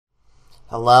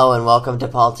Hello and welcome to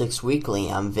Politics Weekly.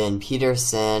 I'm Vin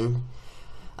Peterson.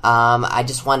 I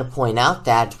just want to point out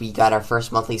that we got our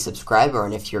first monthly subscriber,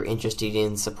 and if you're interested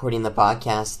in supporting the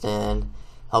podcast and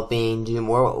helping do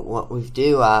more what we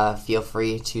do, feel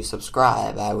free to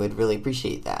subscribe. I would really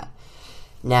appreciate that.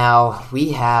 Now,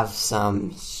 we have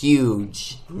some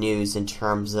huge news in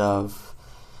terms of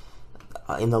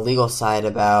in the legal side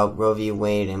about Roe v.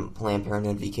 Wade and Planned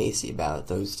Parenthood v. Casey, about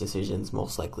those decisions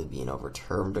most likely being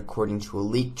overturned, according to a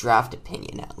leaked draft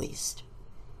opinion, at least.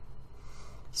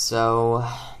 So,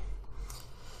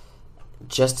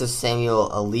 Justice Samuel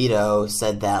Alito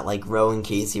said that, Roe and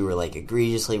Casey were,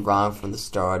 egregiously wrong from the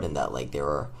start, and that, they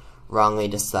were wrongly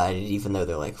decided, even though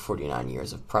they're, 49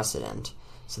 years of precedent.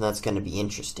 So that's going to be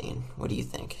interesting. What do you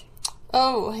think?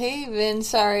 Oh, hey, Vin.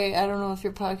 Sorry, I don't know if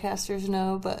your podcasters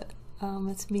know, but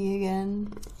it's me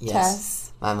again, yes.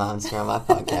 Tess. My mom's here on my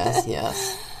podcast,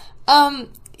 yes. I'm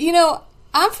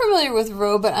familiar with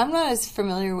Roe, but I'm not as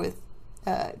familiar with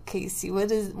Casey.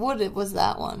 What was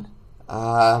that one?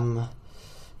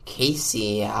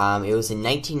 Casey, it was in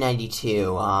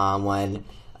 1992, when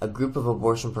a group of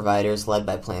abortion providers led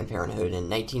by Planned Parenthood in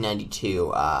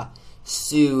 1992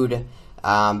 sued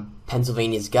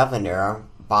Pennsylvania's governor,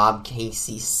 Bob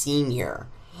Casey Sr.,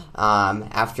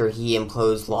 after he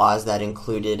imposed laws that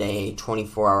included a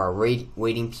 24-hour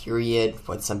waiting period,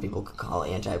 what some people could call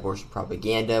anti-abortion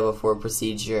propaganda before a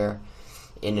procedure,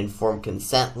 an informed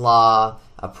consent law,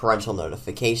 a parental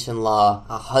notification law,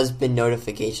 a husband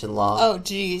notification law. Oh,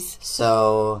 jeez.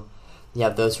 So, yeah,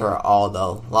 those are all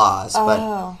the laws.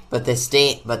 Oh. But the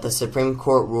Supreme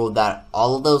Court ruled that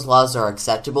all of those laws are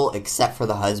acceptable except for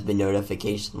the husband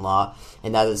notification law,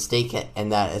 and that a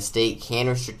state can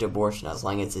restrict abortion as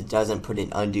long as it doesn't put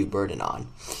an undue burden on.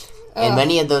 And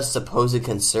many of those supposed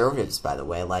conservatives, by the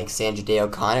way, like Sandra Day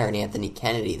O'Connor and Anthony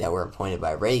Kennedy, that were appointed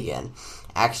by Reagan,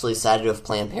 actually sided with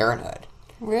Planned Parenthood.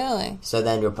 Really? So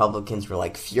then Republicans were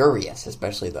furious,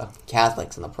 especially the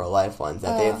Catholics and the pro-life ones,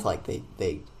 that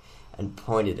they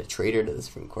appointed a traitor to the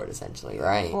Supreme Court, essentially,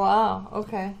 right? Wow.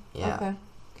 Okay. Yeah. Okay.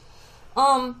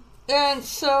 And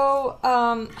so,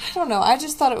 I don't know. I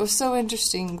just thought it was so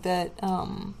interesting that,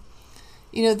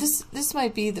 this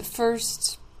might be the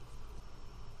first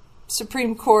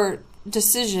Supreme Court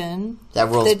decision that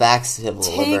rules back civil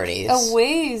liberties,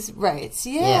 away rights.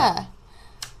 Yeah.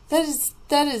 That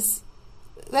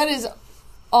is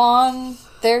on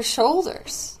their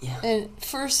shoulders. Yeah. And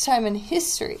first time in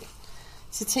history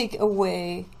to take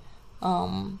away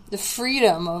the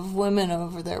freedom of women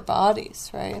over their bodies,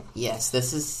 right? Yes,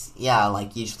 this is,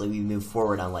 usually we move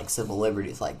forward on, civil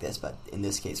liberties like this, but in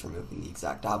this case we're moving the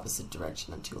exact opposite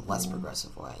direction into a less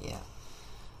progressive way, yeah.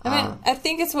 I mean, I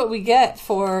think it's what we get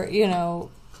for,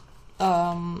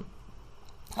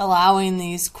 allowing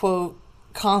these, quote,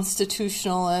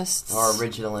 constitutionalists. Or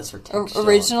originalists or textualists.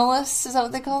 Originalists? Is that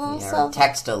what they call themselves? Yeah, or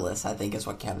textualists, I think is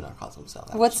what Kavanaugh calls himself.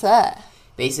 Actually. What's that?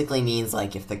 Basically means,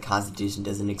 if the Constitution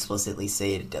doesn't explicitly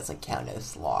say it, it doesn't count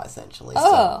as law, essentially.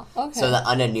 Oh, okay. So the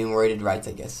unenumerated rights,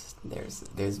 I guess, there's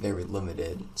very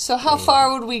limited. So how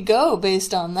far would we go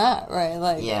based on that, right?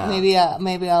 Maybe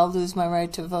I'll lose my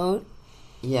right to vote?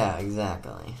 Yeah,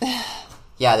 exactly.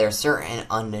 Yeah, there are certain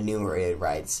unenumerated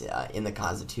rights in the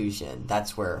Constitution.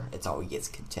 That's where it always gets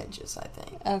contentious, I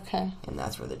think. Okay. And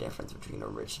that's where the difference between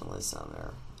originalism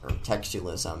or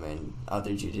textualism and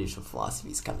other judicial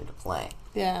philosophies come into play.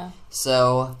 Yeah.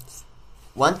 So,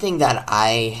 one thing that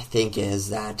I think is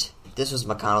that this was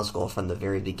McConnell's goal from the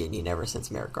very beginning, ever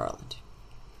since Merrick Garland.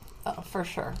 Oh, for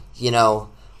sure.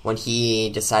 When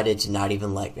he decided to not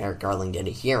even let Merrick Garland get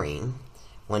a hearing,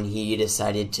 when he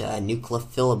decided to nuclear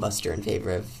filibuster in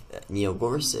favor of Neil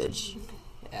Gorsuch.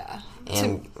 Yeah.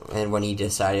 And when he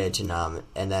decided to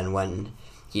when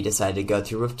he decided to go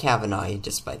through with Kavanaugh,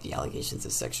 despite the allegations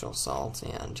of sexual assault,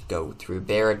 and go through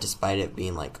Barrett, despite it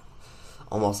being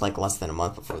almost less than a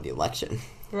month before the election.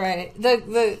 Right.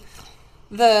 The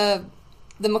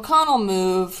McConnell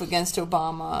move against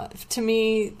Obama, to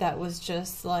me, that was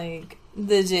just the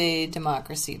day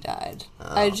democracy died.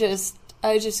 Oh. I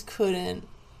just couldn't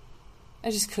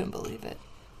believe it.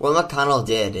 What McConnell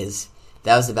did is,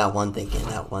 that was about one thing, and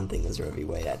that one thing is Roe v.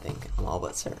 Wade, I think. I'm all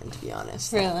but certain, to be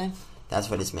honest. Really? That's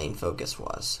what his main focus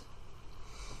was.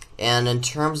 And in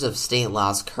terms of state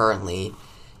laws currently,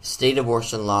 state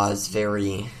abortion laws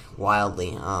vary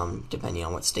wildly, depending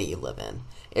on what state you live in.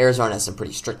 Arizona has some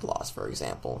pretty strict laws, for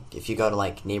example. If you go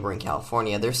to, neighboring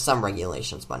California, there's some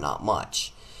regulations, but not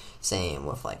much. Same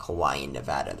with, Hawaii and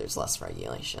Nevada, there's less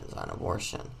regulations on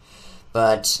abortion.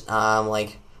 But,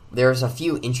 there's a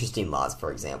few interesting laws, for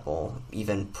example,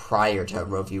 even prior to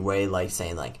Roe v. Wade,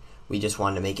 saying, We just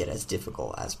wanted to make it as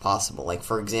difficult as possible. Like,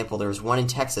 for example, there was one in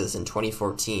Texas in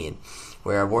 2014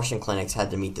 where abortion clinics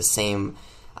had to meet the same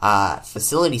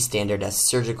facility standard as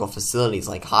surgical facilities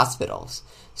like hospitals.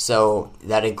 So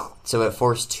it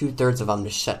forced 2/3 of them to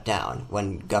shut down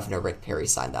when Governor Rick Perry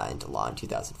signed that into law in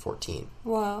 2014.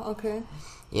 Wow, okay.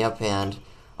 Yep, and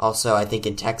also I think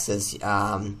in Texas,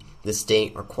 the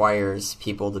state requires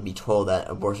people to be told that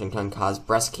abortion can cause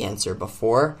breast cancer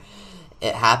before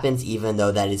it happens, even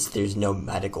though there's no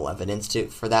medical evidence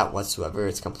for that whatsoever.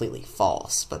 It's completely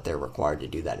false, but they're required to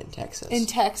do that in Texas. In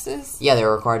Texas? Yeah,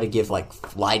 they're required to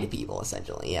lie to people,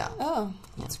 essentially, yeah. Oh,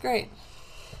 that's great.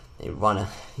 They want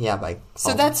to,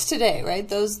 So that's today, right?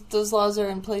 Those laws are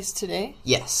in place today?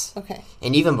 Yes. Okay.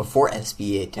 And even before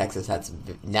SB 8, Texas had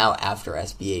now after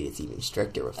SB 8, it's even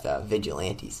stricter with the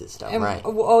vigilante system, right?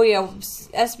 Oh, yeah.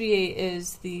 SB 8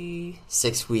 is the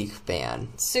 6-week ban.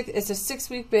 It's a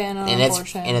 6-week ban on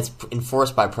abortion. It's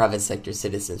enforced by private sector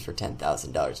citizens for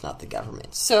 $10,000, not the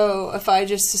government. So if I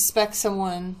just suspect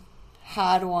someone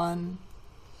had one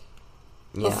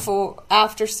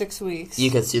after 6 weeks. You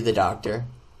could sue the doctor.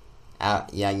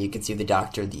 You could sue the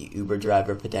doctor, the Uber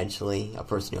driver, potentially, a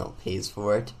person who pays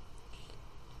for it.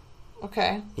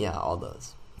 Okay. Yeah, all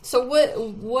those. So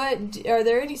what are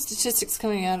there any statistics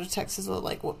coming out of Texas with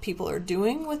what people are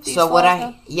doing with these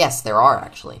laws? Yes, there are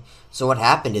actually. So what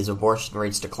happened is abortion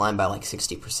rates declined by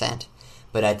 60%.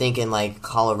 But I think in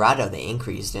Colorado they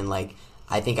increased, and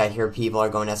I think I hear people are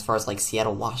going as far as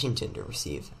Seattle, Washington to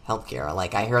receive healthcare.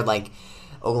 I heard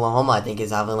Oklahoma, I think, is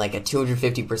having a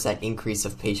 250% increase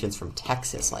of patients from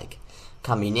Texas,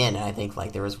 coming in. And I think,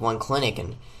 there was one clinic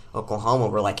in Oklahoma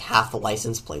where, half the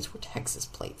license plates were Texas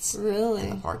plates. Really? In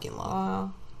the parking lot.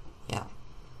 Wow. Yeah.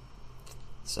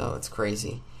 So, it's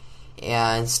crazy.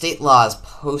 And state laws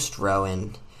post-Roe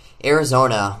in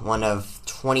Arizona, one of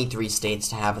 23 states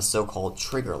to have a so-called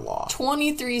trigger law.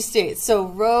 23 states. So,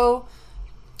 Roe...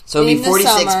 So, it'd be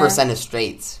 46% of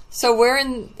states. So, we're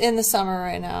in the summer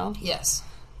right now. Yes.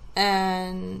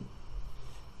 And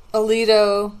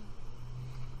Alito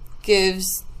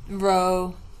gives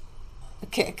Roe a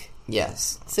kick.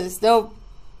 Yes. Says, nope,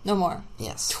 no more.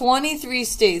 Yes. 23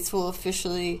 states will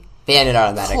officially ban it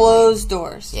automatically. Close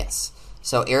doors. Yes.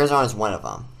 So Arizona is one of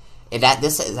them.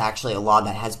 This is actually a law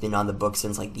that has been on the books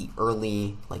since the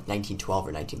early 1912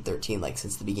 or 1913,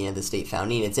 since the beginning of the state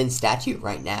founding. It's in statute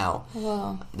right now.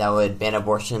 Wow. That would ban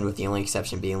abortion, with the only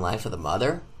exception being life of the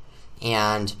mother.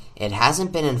 And it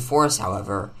hasn't been enforced,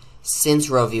 however, since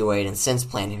Roe v. Wade and since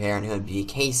Planned Parenthood v.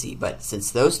 Casey. But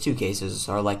since those two cases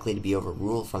are likely to be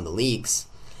overruled from the leaks,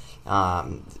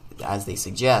 as they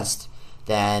suggest,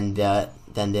 then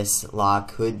this law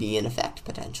could be in effect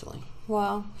potentially.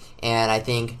 Wow. And I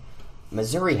think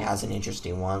Missouri has an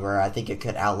interesting one where I think it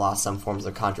could outlaw some forms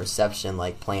of contraception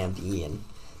like Plan B and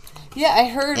I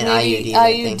heard maybe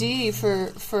IUD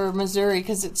for Missouri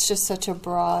because it's just such a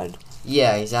broad.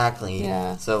 Yeah, exactly.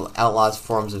 Yeah. So outlaws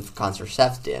forms of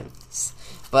contraceptives.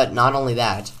 But not only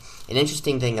that, an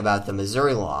interesting thing about the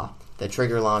Missouri law, the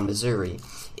trigger law in Missouri,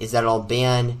 is that it'll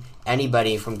ban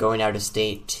anybody from going out of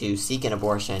state to seek an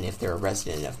abortion if they're a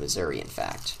resident of Missouri, in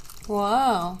fact.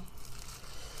 Wow.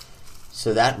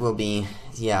 So that will be,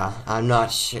 I'm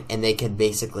not sure, and they could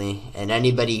basically, and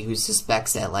anybody who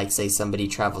suspects that, say somebody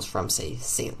travels from, say,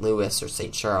 St. Louis or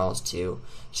St. Charles to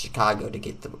Chicago to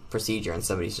get the procedure, and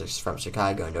somebody's just from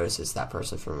Chicago and notices that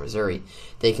person from Missouri,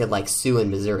 they could, sue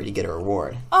in Missouri to get a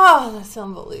reward. Oh, that's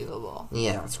unbelievable.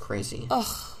 Yeah, it's crazy.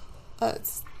 Ugh,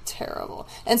 that's terrible.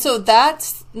 And so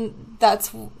that's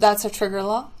a trigger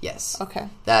law? Yes. Okay.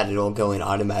 That it'll go in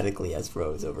automatically as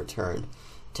Roe is overturned.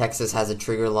 Texas has a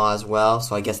trigger law as well,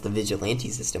 so I guess the vigilante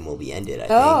system will be ended, I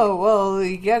think. Oh, well,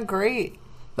 yeah, great.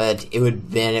 But it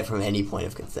would ban it from any point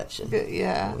of conception.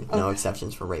 Yeah. With no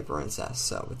exceptions for rape or incest,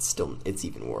 so it's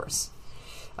even worse.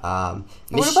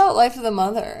 What about life of the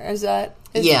mother?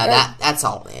 That's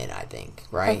all in, I think,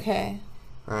 right? Okay.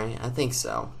 Right, I think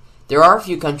so. There are a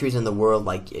few countries in the world,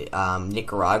 like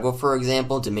Nicaragua, for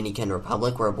example, Dominican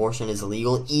Republic, where abortion is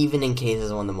illegal, even in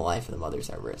cases when the life of the mother is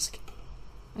at risk.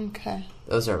 Okay.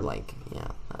 Those are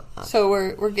so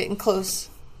we're getting close.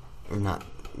 Not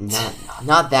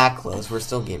that close. We're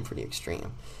still getting pretty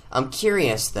extreme. I'm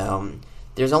curious though.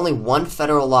 There's only one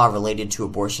federal law related to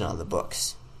abortion on the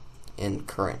books in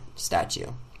current statute.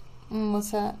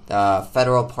 What's that? The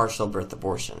Federal Partial Birth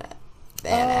Abortion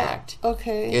Act.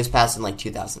 Okay. It was passed in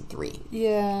 2003.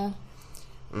 Yeah.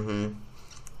 Mm-hmm.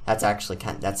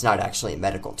 That's not actually a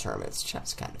medical term. It's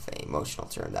just kind of an emotional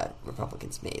term that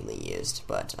Republicans mainly used.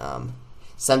 But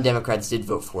some Democrats did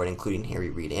vote for it, including Harry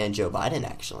Reid and Joe Biden,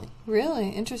 actually. Really?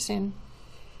 Interesting.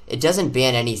 it doesn't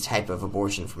ban any type of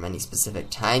abortion from any specific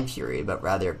time period, but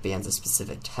rather it bans a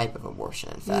specific type of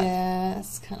abortion, in fact. Yeah,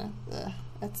 it's kind of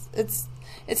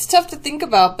it's tough to think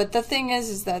about, but the thing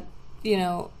is that, you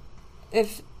know,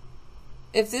 if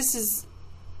this is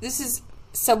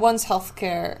someone's health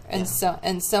care and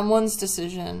and someone's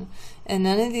decision, and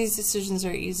none of these decisions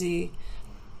are easy,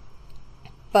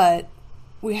 but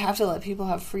we have to let people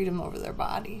have freedom over their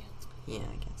body. Yeah,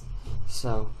 I guess.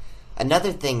 So,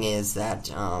 another thing is that,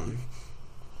 so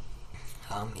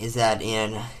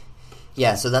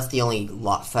that's the only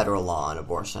federal law on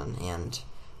abortion, and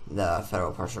the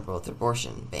federal partial birth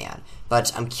abortion ban.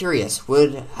 But I'm curious,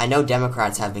 I know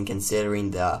Democrats have been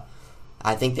considering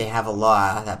I think they have a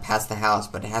law that passed the House,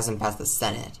 but it hasn't passed the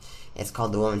Senate. It's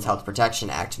called the Women's Health Protection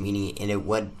Act, meaning, and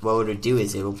what would it do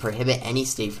is it will prohibit any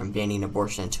state from banning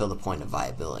abortion until the point of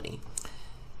viability.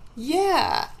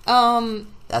 Yeah.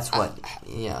 That's what,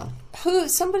 yeah.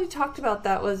 Somebody talked about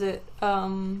that, was it,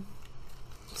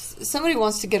 somebody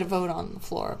wants to get a vote on the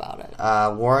floor about it.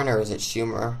 Warren, or is it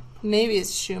Schumer? Maybe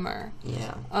it's Schumer.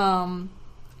 Yeah.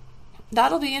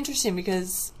 That'll be interesting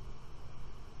because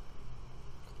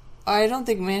I don't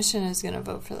think Manchin is going to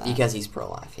vote for that. Because he's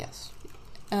pro-life, yes.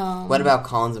 What about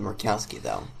Collins and Murkowski,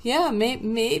 though? Yeah,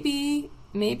 maybe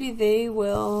they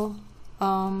will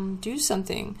do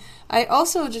something. I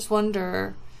also just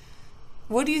wonder,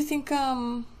 what do you think?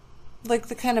 Like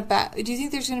the kind of do you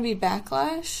think there's going to be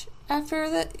backlash after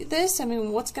this? I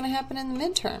mean, what's going to happen in the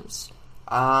midterms?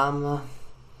 I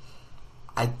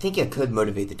think it could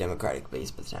motivate the Democratic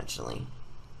base potentially.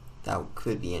 That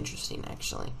could be interesting,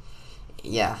 actually.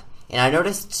 Yeah. And I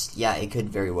noticed, it could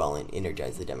very well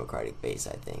energize the Democratic base,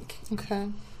 I think. Okay.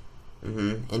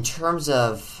 In terms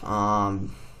of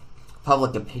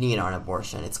public opinion on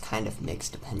abortion, it's kind of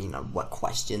mixed depending on what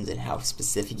questions and how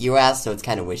specific you ask, so it's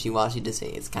kind of wishy-washy to say.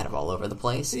 It's kind of all over the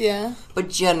place. Yeah. But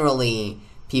generally,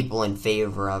 people are in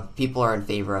favor of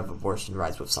abortion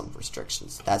rights with some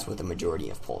restrictions. That's what the majority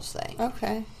of polls say.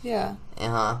 Okay, yeah.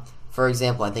 For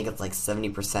example, I think it's like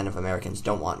 70% of Americans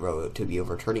don't want Roe to be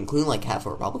overturned, including like half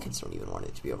of Republicans don't even want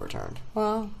it to be overturned.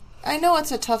 Well, I know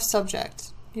it's a tough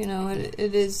subject. You know,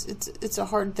 it is. It's a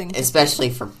hard thing, especially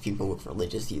for people with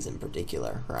religious views in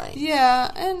particular, right?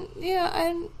 Yeah, and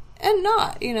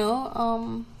not. You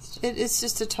know, it's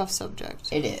just a tough subject.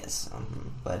 It is,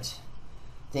 but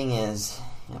thing is,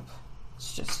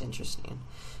 it's just interesting.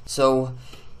 So.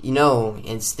 You know,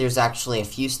 there's actually a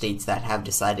few states that have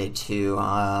decided to,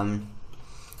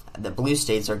 the blue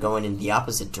states are going in the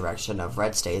opposite direction of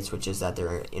red states, which is that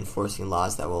they're enforcing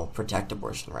laws that will protect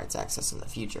abortion rights access in the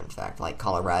future. In fact, like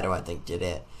Colorado, I think, did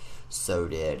it. So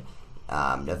did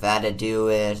Nevada do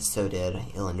it. So did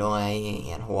Illinois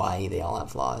and Hawaii. They all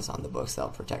have laws on the books that will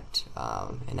protect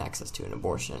an access to an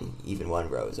abortion, even when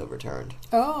Roe is overturned.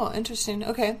 Oh, interesting.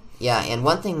 Okay. Yeah, and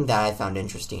one thing that I found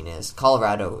interesting is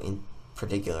Colorado, in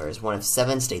particular, is one of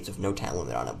 7 states with no time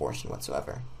limit on abortion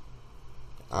whatsoever.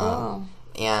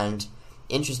 And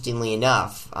interestingly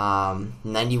enough,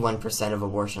 91% of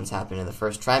abortions happen in the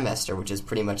first trimester, which is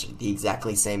pretty much the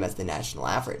exactly same as the national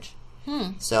average.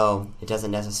 So it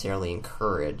doesn't necessarily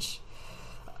encourage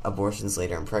abortions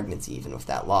later in pregnancy, even with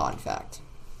that law, in fact,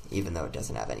 even though it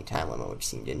doesn't have any time limit, which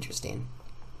seemed interesting.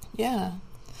 Yeah.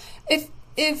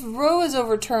 If Roe is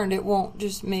overturned, it won't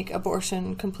just make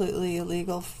abortion completely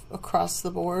illegal across the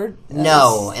board?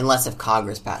 No, unless if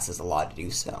Congress passes a law to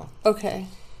do so. Okay.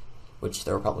 Which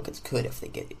the Republicans could if they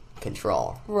get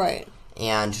control. Right.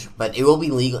 But it will be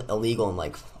illegal in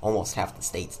like almost half the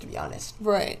states, to be honest.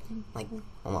 Right. Like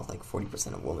almost like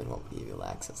 40% of women won't be able to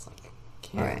access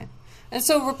care. Right. And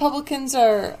so Republicans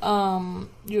are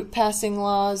passing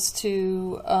laws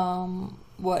to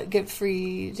get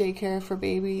free daycare for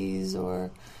babies, or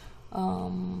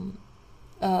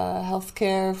health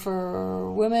care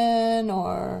for women,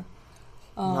 or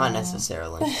not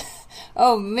necessarily.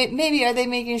 Oh, maybe are they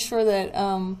making sure that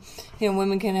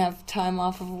women can have time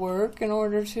off of work in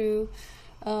order to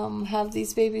have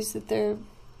these babies that they're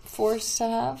forced to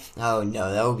have? Oh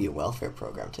no, that would be a welfare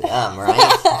program to them,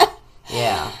 right?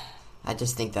 Yeah. I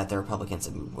just think that the Republicans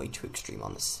have moved way too extreme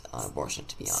on this abortion,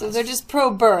 to be honest. So they're just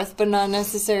pro-birth, but not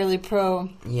necessarily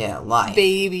life.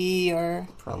 Baby or...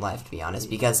 Pro-life, to be honest.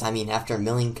 Because, I mean, after 1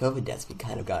 million COVID deaths, we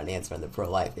kind of got an answer on the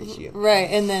pro-life issue. Right,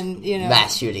 and then,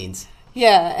 mass shootings.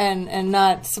 Yeah, and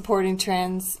not supporting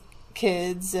trans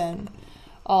kids and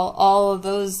all of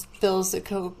those bills that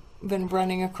have been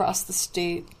running across the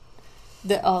state.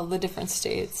 All the different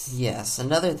states. Yes.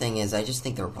 Another thing is, I just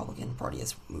think the Republican Party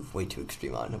has moved way too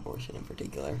extreme on abortion in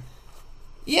particular.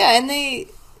 Yeah, and they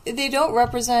they don't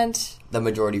represent the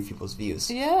majority of people's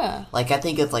views. Yeah. Like, I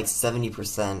think it's like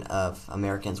 70% of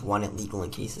Americans want it legal in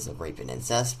cases of rape and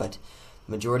incest, but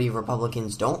the majority of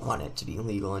Republicans don't want it to be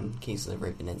legal in cases of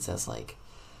rape and incest. Like,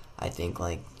 I think,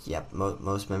 like, yep,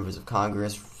 most members of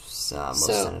Congress, most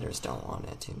senators don't want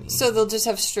it to be. So they'll just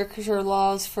have stricter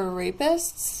laws for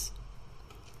rapists?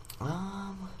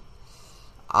 I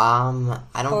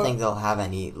don't think they'll have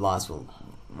any laws.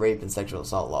 Rape and sexual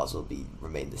assault laws will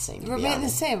remain the same. Remain the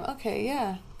same. Okay,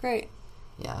 yeah, great.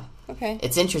 Yeah. Okay.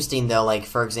 It's interesting though. Like,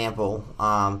 for example,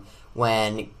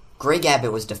 when Greg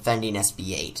Abbott was defending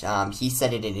SB 8, he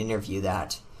said in an interview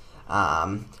that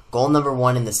goal number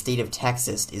 1 in the state of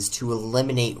Texas is to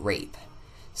eliminate rape.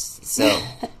 So,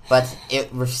 but it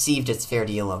received its fair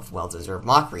deal of well-deserved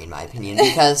mockery, in my opinion,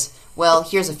 because, well,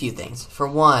 here's a few things. For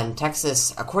one,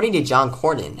 Texas, according to John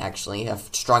Cornyn, actually, a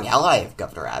strong ally of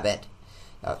Governor Abbott,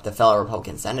 the fellow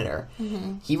Republican senator,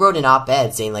 he wrote an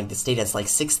op-ed saying, like, the state has, like,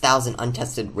 6,000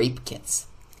 untested rape kits.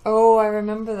 Oh, I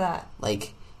remember that.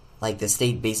 Like the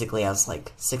state basically has,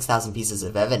 like, 6,000 pieces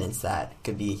of evidence that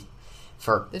could be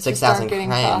for 6,000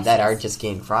 crimes that are just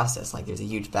getting processed. Like, there's a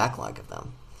huge backlog of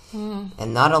them.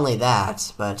 And not only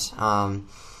that, but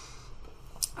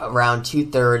around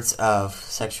 2/3 of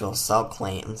sexual assault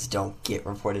claims don't get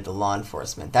reported to law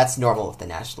enforcement. That's normal with the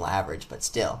national average, but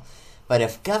still. But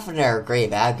if Governor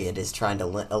Greg Abbott is trying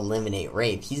to eliminate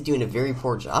rape, he's doing a very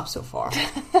poor job so far.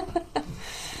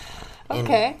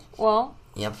 Okay, well.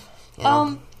 Yep.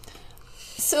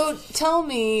 So tell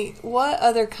me, what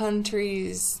other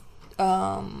countries,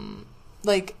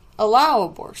 like, allow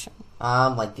abortion?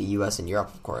 Like the U.S. and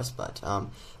Europe, of course, but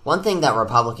one thing that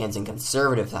Republicans and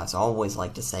conservatives have always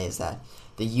like to say is that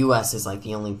the U.S. is like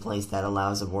the only place that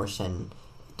allows abortion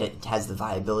that has the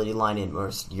viability line, and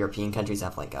most European countries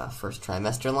have like a first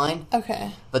trimester line.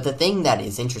 Okay. But the thing that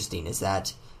is interesting is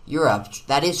that Europe,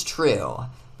 that is true,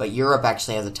 but Europe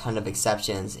actually has a ton of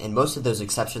exceptions, and most of those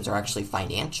exceptions are actually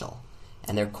financial,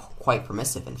 and they're quite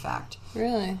permissive, in fact.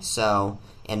 Really? So,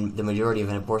 and the majority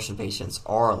of abortion patients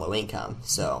are low income,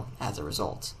 so as a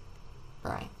result.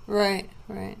 Right. Right.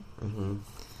 Mm-hmm.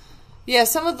 Yeah,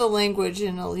 some of the language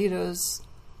in Alito's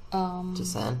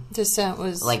dissent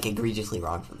was... like, egregiously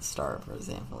wrong from the start, for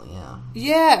example, yeah.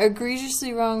 Yeah,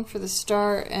 egregiously wrong for the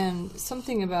start, and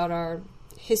something about our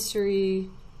history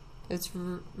that's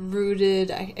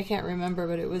rooted... I can't remember,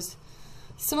 but it was...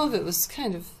 Some of it was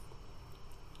kind of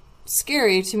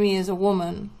scary to me as a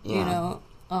woman, yeah. You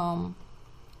know.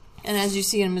 And as you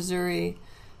see in Missouri,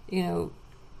 you know,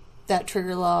 that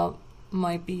trigger law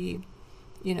might be,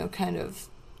 you know, kind of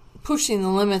pushing the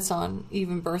limits on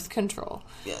even birth control.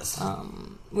 Yes.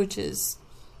 Which is,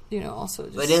 you know, also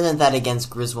just... But isn't that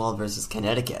against Griswold versus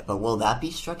Connecticut? But will that be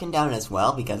strucken down as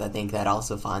well? Because I think that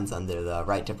also falls under the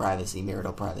right to privacy,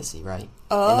 marital privacy, right? In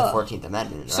the 14th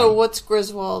Amendment, right? So what's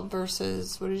Griswold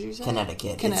versus, what did you say?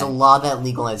 Connecticut. It's a law that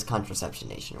legalized contraception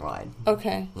nationwide.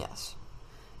 Okay. Yes.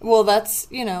 Well, that's,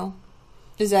 you know,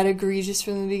 is that egregious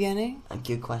from the beginning? A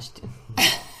good question.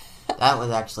 That was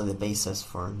actually the basis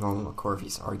for Norma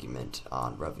McCorvey's argument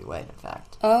on Roe v. Wade, in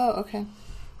fact. Oh, okay.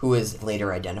 Who was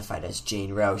later identified as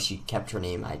Jane Roe. She kept her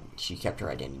name, she kept her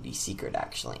identity secret,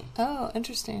 actually. Oh,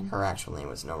 interesting. Her actual name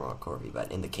was Norma McCorvey,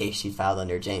 but in the case she filed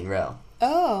under Jane Roe.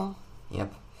 Oh.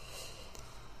 Yep.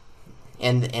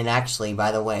 And actually,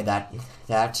 by the way,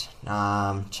 that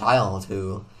child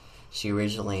who she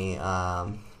originally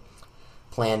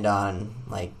planned on,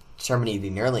 like,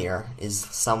 terminating earlier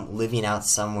is living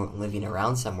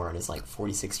around somewhere and is like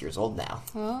 46 years old now.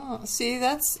 Oh, see,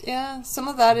 that's, yeah, some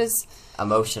of that is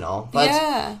emotional, but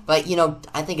yeah. But you know,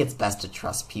 I think it's best to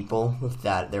trust people with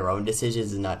their own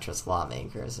decisions and not trust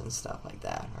lawmakers and stuff like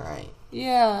that, right?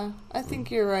 Yeah, I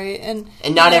think you're right, and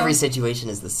not every situation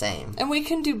is the same. And we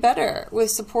can do better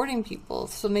with supporting people,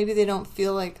 so maybe they don't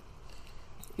feel like,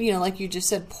 you know, like you just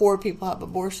said, poor people have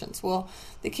abortions. Well,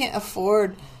 they can't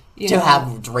afford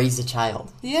to raise a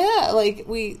child. Yeah, like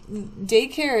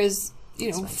daycare is,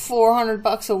 you know,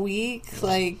 $400 a week. Yeah.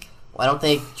 Like, why don't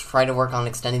they try to work on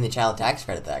extending the child tax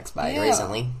credit that expired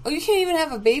recently? Oh, you can't even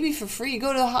have a baby for free. You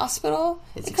go to the hospital,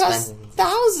 it costs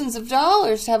thousands of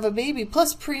dollars to have a baby,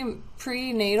 plus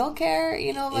prenatal care.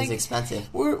 You know, like, it's expensive.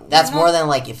 That's more than,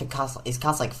 like, if it costs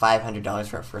like $500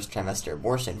 for a first trimester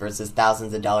abortion versus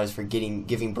thousands of dollars for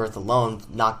giving birth alone,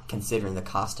 not considering the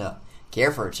cost to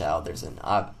care for a child. There's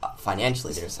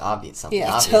financially, there's something obvious.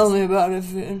 Yeah, tell me about it,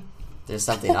 Vin. There's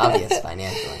something obvious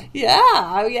financially.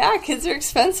 Yeah, kids are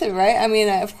expensive, right? I mean,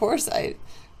 of course, I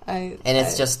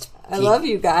love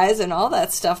you guys and all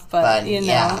that stuff, but you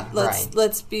know,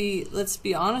 let's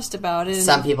be honest about it.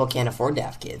 Some people can't afford to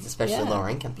have kids, especially lower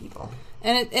income people.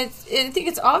 And I think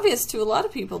it's obvious to a lot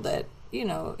of people that,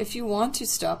 if you want to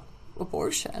stop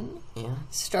abortion,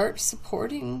 start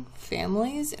supporting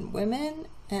families and women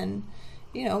and,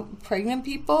 pregnant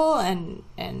people and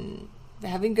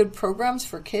having good programs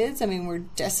for kids. I mean, we're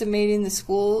decimating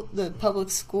the public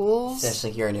schools.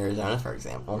 Especially here in Arizona, for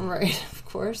example. Right, of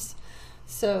course.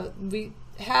 So we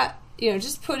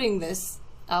just putting this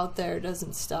out there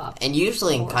doesn't stop. And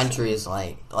usually in countries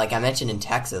like I mentioned in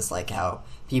Texas, like how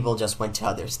people just went to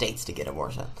other states to get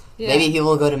abortion. Yeah. Maybe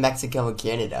people go to Mexico and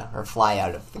Canada or fly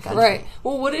out of the country. Right.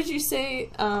 Well, what did you say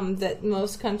that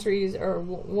most countries, or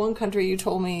one country you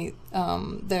told me,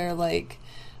 they're like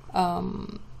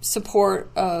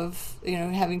support of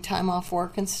having time off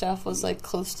work and stuff was like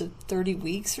close to 30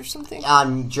 weeks or something?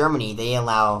 Germany, they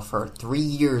allow for 3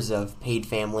 years of paid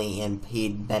family and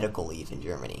paid medical leave in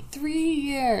Germany. 3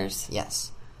 years?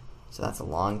 Yes. So that's a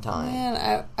long time.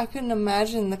 Man, I couldn't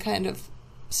imagine the kind of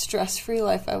stress-free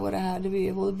life I would have had to be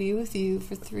able to be with you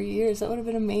for 3 years. That would have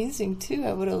been amazing too.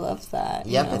 I would have loved that.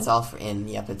 Yep, it's all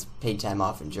it's paid time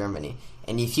off in Germany.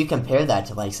 And if you compare that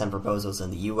to like some proposals in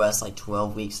the U.S., like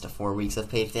 12 weeks to 4 weeks of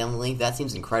paid family leave, that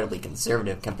seems incredibly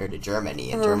conservative compared to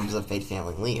Germany in terms of paid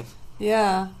family leave.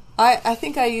 Yeah. I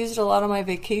think I used a lot of my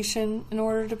vacation in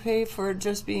order to pay for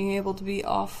just being able to be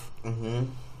off. Mm-hmm.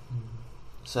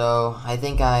 So I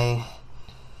think I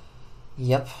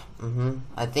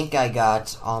think I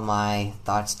got all my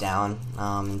thoughts down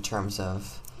in terms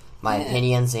of my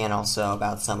opinions and also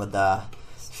about some of the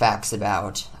facts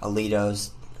about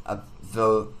Alito's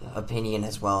vote opinion,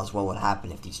 as well as what would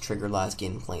happen if these trigger laws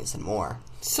get in place and more.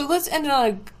 So let's end it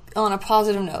on a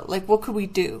positive note. Like, what could we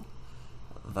do?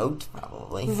 Vote,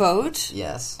 probably. Vote?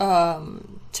 Yes.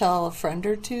 Tell a friend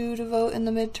or two to vote in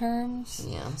the midterms?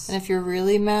 Yes. And if you're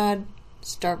really mad,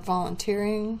 start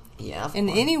volunteering. Yeah. In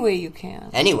any way you can.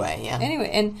 Anyway, yeah.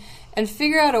 Anyway, and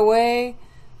figure out a way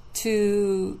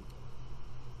to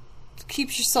keep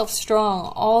yourself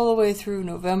strong all the way through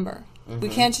November. Mm-hmm. We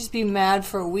can't just be mad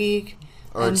for a week.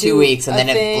 Or 2 weeks, and then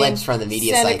it flips from the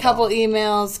media cycle. Send a couple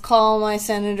emails, call my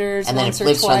senators and then once it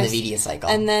flips or twice, from the media cycle.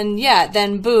 And then,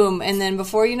 then boom. And then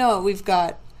before you know it, we've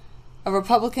got a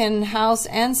Republican House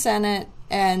and Senate,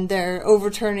 and they're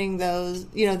overturning those.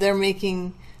 They're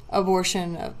making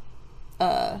abortion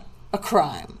a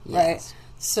crime, right? Yes.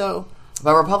 So,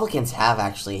 but Republicans have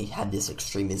actually had this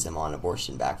extremism on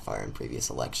abortion backfire in previous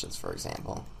elections, for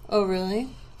example. Oh, really?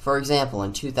 For example,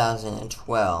 in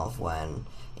 2012, when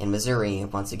in Missouri,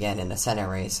 once again in a Senate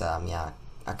race, a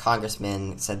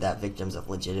congressman said that victims of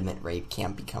legitimate rape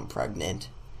can't become pregnant.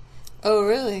 Oh,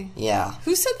 really? Yeah.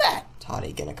 Who said that? Todd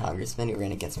Aiken, a congressman who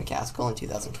ran against McCaskill in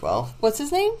 2012. What's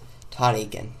his name? Todd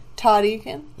Aiken. Todd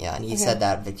Aiken? Yeah, and he said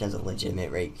that victims of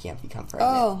legitimate rape can't become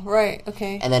pregnant. Oh, right,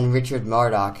 okay. And then Richard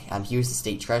Murdoch, he was the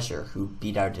state treasurer who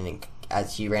beat out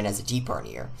as he ran as a Tea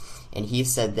Partier, and he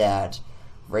said that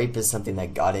rape is something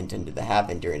that God intended to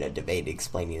happen during a debate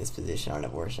explaining his position on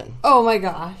abortion. Oh my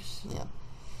gosh. Yeah.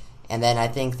 And then I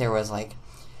think there was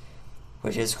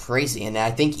which is crazy, and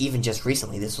I think even just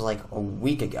recently, this was a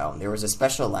week ago, there was a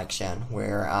special election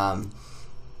where, and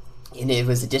it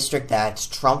was a district that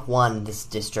Trump won this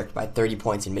district by 30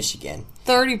 points in Michigan.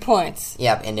 30 points.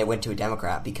 Yep, and it went to a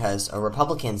Democrat because a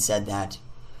Republican said that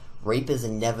rape is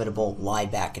inevitable, lie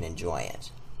back and enjoy it.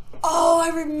 Oh,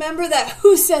 I remember that.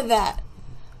 Who said that?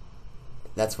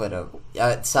 That's what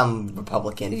some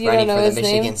Republican running for the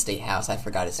Michigan State House. I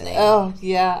forgot his name. Oh,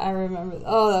 yeah, I remember.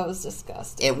 Oh, that was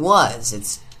disgusting. It was.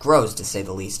 It's gross, to say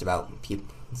the least, about people.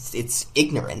 It's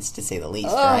ignorance, to say the least,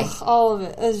 right? All of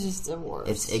it. It's just the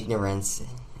worst. It's ignorance.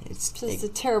 It's just a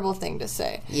terrible thing to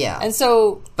say. Yeah. And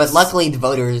so... But luckily, the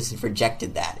voters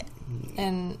rejected that.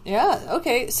 And,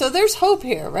 okay. So there's hope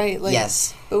here, right?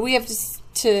 Yes. But we have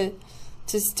to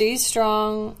stay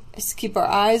strong, keep our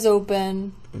eyes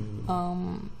open.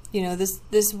 Mm-hmm.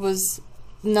 This was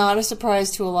not a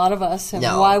surprise to a lot of us, and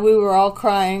why we were all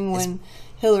crying when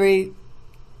Hillary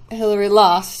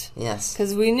lost. Yes,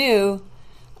 because we knew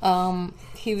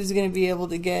he was going to be able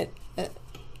to get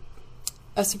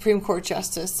a Supreme Court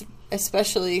justice,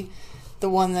 especially the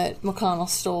one that McConnell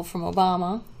stole from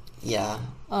Obama. Yeah.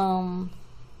 On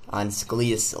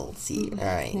Scalia's old seat. All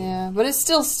right. Yeah, but it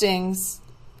still stings.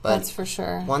 But that's for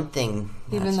sure. One thing,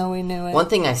 even though we knew it. One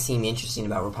thing I seem interesting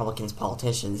about Republicans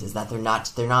politicians is that they're not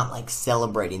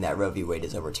celebrating that Roe v. Wade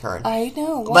is overturned. I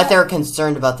know, but they're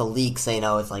concerned about the leak, saying,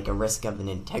 "Oh, it's like a risk of an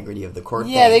integrity of the court."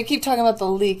 Yeah, thing. They keep talking about the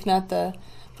leak, not the.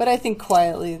 But I think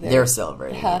quietly they're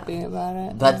celebrating, happy about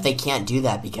it. But they can't do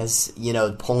that because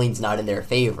polling's not in their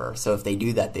favor. So if they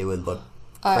do that, they would look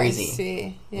crazy. I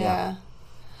see. Yeah.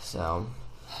 So.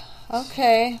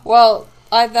 Okay. Well.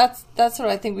 that's what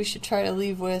I think we should try to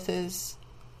leave with is,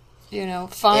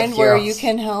 find where you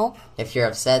can help. If you're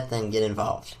upset, then get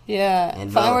involved. Yeah,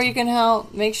 and find vote. where you can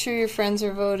help. Make sure your friends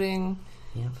are voting.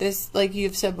 Yep. This, like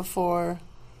you've said before,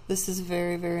 this is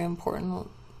very, very important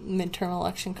midterm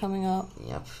election coming up.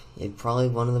 Yep. It's probably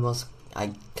one of the most,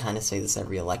 I kind of say this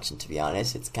every election, to be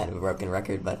honest. It's kind of a broken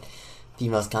record, but the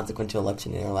most consequential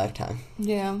election in our lifetime.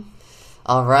 Yeah.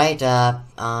 All right.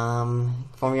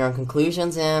 Form your own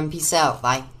conclusions and peace out.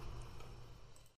 Bye.